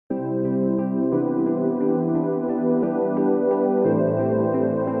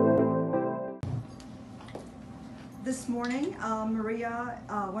this morning, Maria,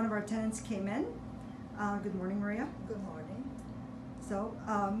 one of our tenants came in. Good morning, Maria. Good morning. So,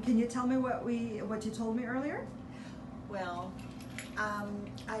 can you tell me what you told me earlier? Well,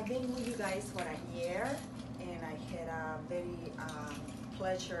 I've been with you guys for a year, and I had a very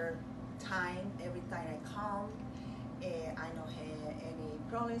pleasure time every time I come. I don't have any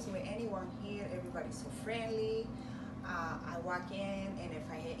problems with anyone here. Everybody's so friendly. I walk in, and if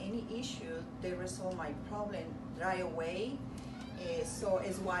I had any issue, they resolve my problem right away. So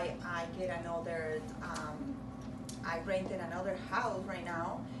it's why I get another. I rented another house right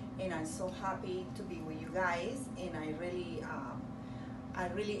now, and I'm so happy to be with you guys. And I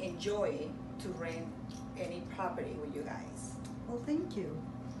really enjoy to rent any property with you guys. Well, thank you.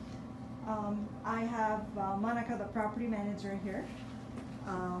 I have Monica, the property manager here,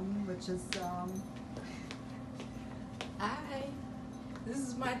 which is. Hi, this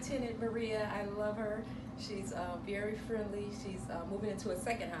is my tenant Maria. I love her. She's very friendly. She's moving into a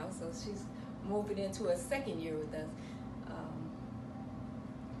second house, so she's moving into a second year with us.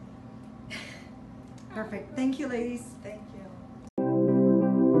 Perfect. Thank you, ladies. Thank